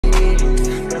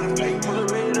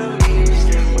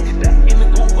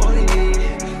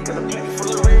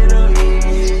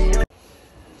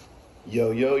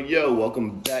Yo,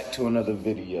 welcome back to another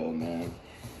video, man.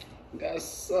 Got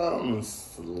something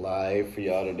live for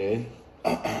y'all today.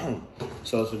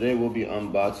 So today we'll be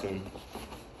unboxing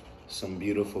some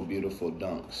beautiful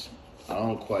dunks. I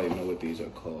don't quite know what these are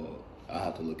called. I'll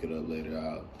have to look it up later.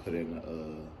 I'll put it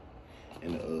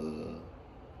in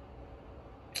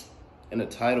the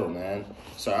title, man.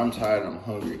 Sorry, I'm tired, I'm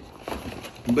hungry.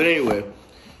 But anyway,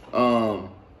 I'm gonna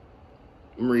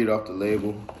read off the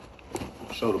label.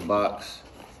 Show the box.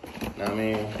 Know what I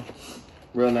mean?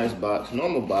 Real nice box.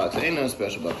 Normal box. Ain't nothing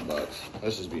special about the box.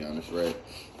 Let's just be honest, right?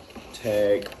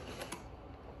 Tag.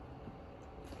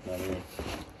 Know what I mean?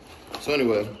 So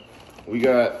anyway, we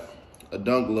got a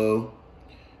Dunk Low.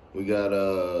 We got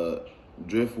a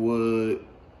Driftwood,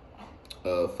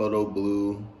 Photo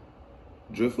Blue.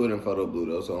 Driftwood and Photo Blue.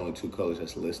 Those are the only two colors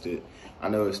that's listed. I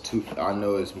know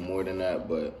it's more than that,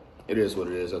 but it is what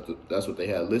it is. That's what they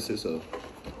had listed, so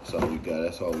that's all we got.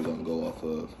 That's all we're gonna go off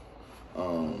of.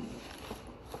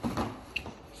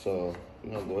 So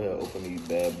we're gonna go ahead and open these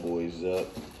bad boys up.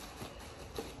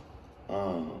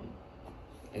 And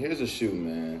here's a shoe,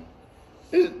 man.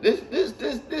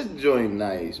 This joint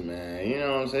nice, man. You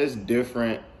know what I'm saying? It's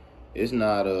different. It's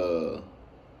not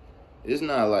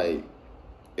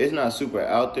super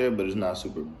out there, but it's not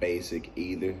super basic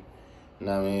either. You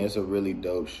know what I mean? It's a really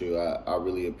dope shoe. I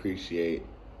really appreciate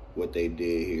what they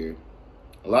did here.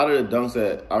 A lot of the dunks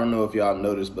that, I don't know if y'all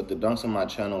noticed, but the dunks on my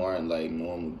channel aren't like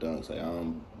normal dunks. Like, I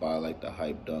don't buy like the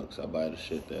hype dunks. I buy the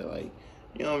shit that like,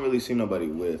 you don't really see nobody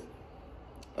with.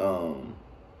 So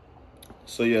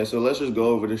yeah, so let's just go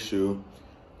over the shoe.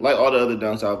 Like all the other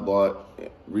dunks I've bought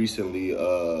recently,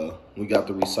 we got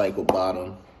the recycled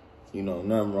bottom. You know,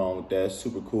 nothing wrong with that.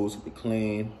 Super cool, super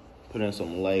clean. Put in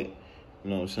some light. You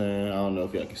know what I'm saying? I don't know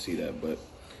if y'all can see that, but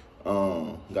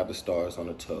got the stars on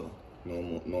the toe.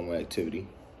 Normal activity.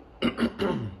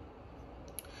 And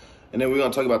then we're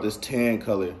gonna talk about this tan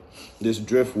color, this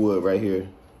Driftwood right here.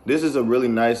 This is a really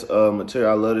nice material.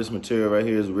 I love this material right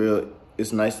here.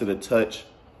 It's nice to the touch.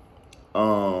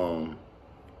 I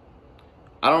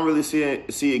don't really see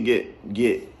it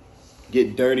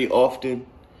get dirty often.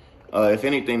 If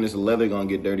anything, this leather gonna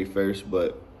get dirty first,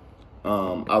 but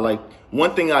I like,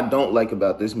 one thing I don't like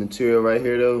about this material right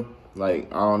here though,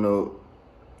 like, I don't know,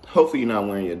 hopefully you're not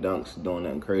wearing your dunks doing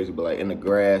nothing crazy, but like in the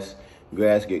grass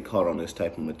get caught on this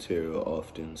type of material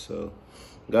often, so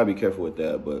gotta be careful with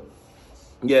that. But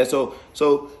yeah, so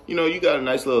you know, you got a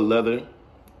nice little leather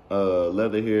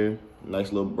here,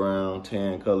 nice little brown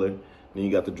tan color. Then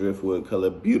you got the Driftwood color.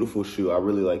 Beautiful shoe. I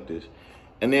really like this.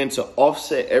 And then to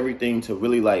offset everything, to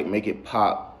really like make it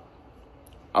pop,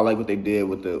 I like what they did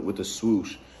with the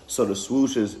swoosh. So the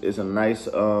swoosh is a nice,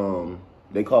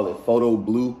 they call it photo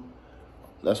blue.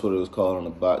 That's what it was called on the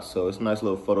box. So it's a nice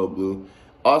little photo blue.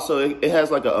 Also, it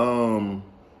has like a,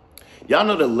 y'all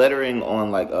know the lettering on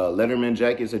like Letterman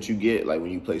jackets that you get like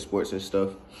when you play sports and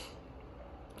stuff.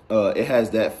 It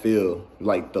has that feel,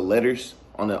 like the letters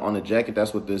on the jacket.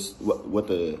 That's what what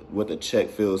the check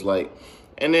feels like.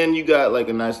 And then you got like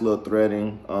a nice little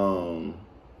threading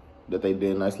that they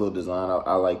did, nice little design.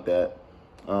 I like that.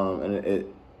 And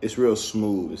it's real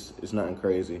smooth. It's nothing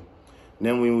crazy. And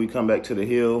then when we come back to the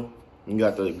heel, you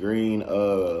got the green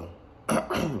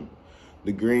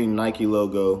the green Nike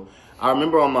logo. I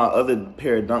remember on my other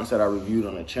pair of dunks that I reviewed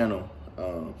on the channel.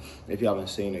 If y'all haven't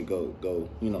seen it, go.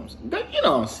 You know what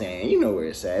I'm saying. You know where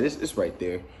it's at. It's right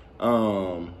there.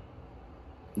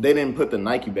 They didn't put the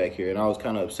Nike back here, and I was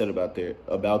kind of upset about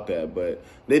that, but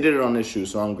they did it on this shoe,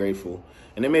 so I'm grateful.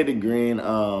 And they made it green.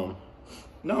 Don't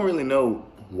really know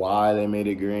why they made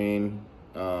it green.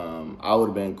 I would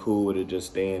have been cool with it just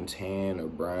staying tan or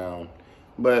brown,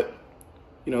 but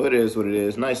you know, it is what it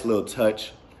is. Nice little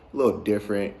touch, a little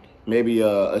different. Maybe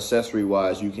accessory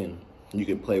wise, you can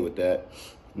play with that.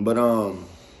 But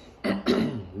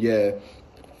yeah.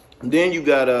 Then you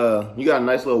got a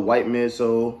nice little white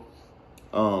midsole.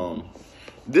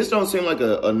 This don't seem like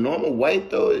a normal white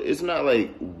though. It's not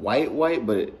like white,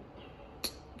 but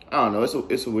I don't know.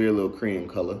 It's a weird little cream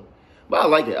color, but I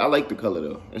like it. I like the color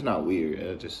though. It's not weird.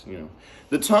 It's just, you know,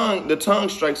 the tongue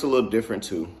strikes a little different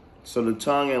too. So the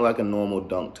tongue ain't like a normal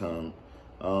dunk tongue.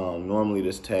 Normally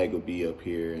this tag would be up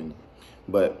here,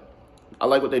 but I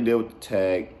like what they did with the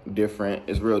tag. Different.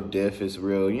 It's real diff. It's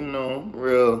real, you know,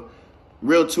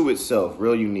 real to itself,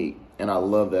 real unique. And I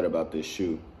love that about this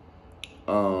shoe.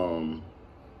 And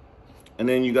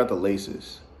then you got the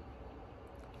laces.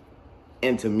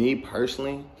 And to me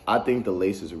personally, I think the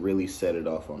laces really set it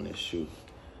off on this shoe.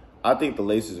 I think the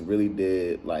laces really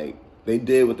did, like, they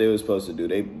did what they were supposed to do.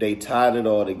 They tied it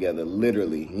all together,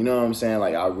 literally. You know what I'm saying?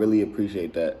 Like, I really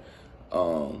appreciate that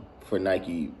for for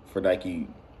Nike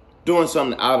doing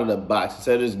something out of the box.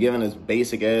 Instead of just giving us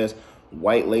basic ass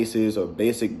white laces or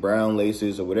basic brown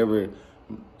laces or whatever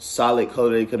solid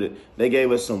color they could have, they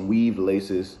gave us some weaved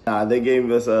laces. They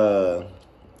gave us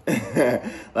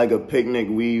like a picnic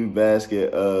weave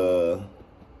basket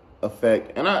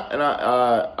effect, and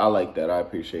I like that. I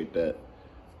appreciate that.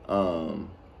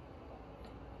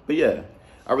 But yeah,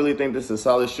 I really think this is a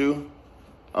solid shoe.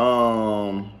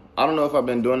 I don't know if I've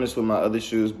been doing this with my other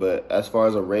shoes, but as far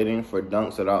as a rating for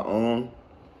dunks that I own,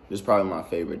 this is probably my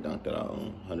favorite dunk that I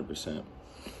own, 100%. I'm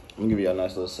gonna give you a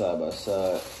nice little side by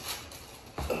side.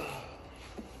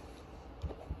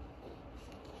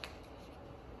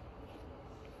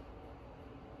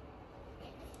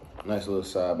 Nice little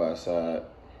side by side.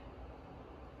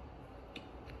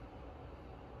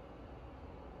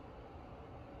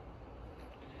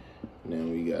 And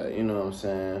then we got, you know what I'm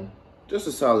saying? Just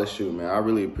a solid shoe, man. I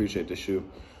really appreciate the shoe.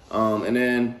 And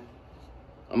then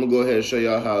I'm gonna go ahead and show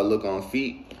y'all how it look on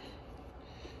feet.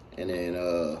 And then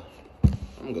I'm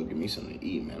gonna go get me something to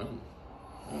eat, man.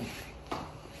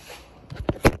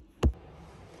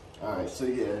 All right, so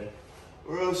yeah,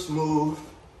 real smooth,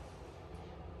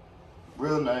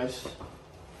 real nice.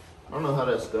 I don't know how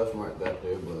that stuff might back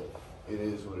there, but it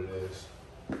is what it is.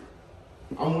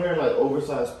 I'm wearing like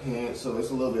oversized pants, so it's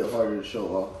a little bit harder to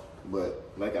show off.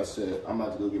 But like I said, I'm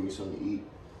about to go get me something to eat.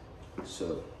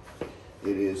 So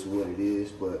it is what it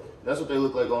is. But that's what they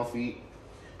look like on feet.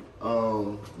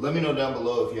 Let me know down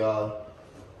below if y'all.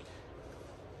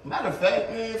 Matter of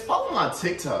fact, man, follow my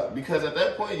TikTok, because at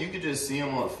that point you could just see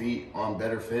them on feet on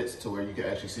better fits to where you can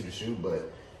actually see the shoe.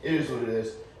 But it is what it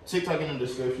is. TikTok in the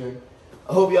description.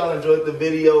 I hope y'all enjoyed the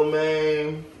video,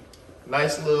 man.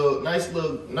 Nice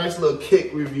little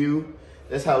kick review.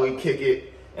 That's how we kick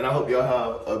it. And I hope y'all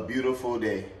have a beautiful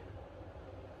day.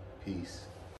 Peace.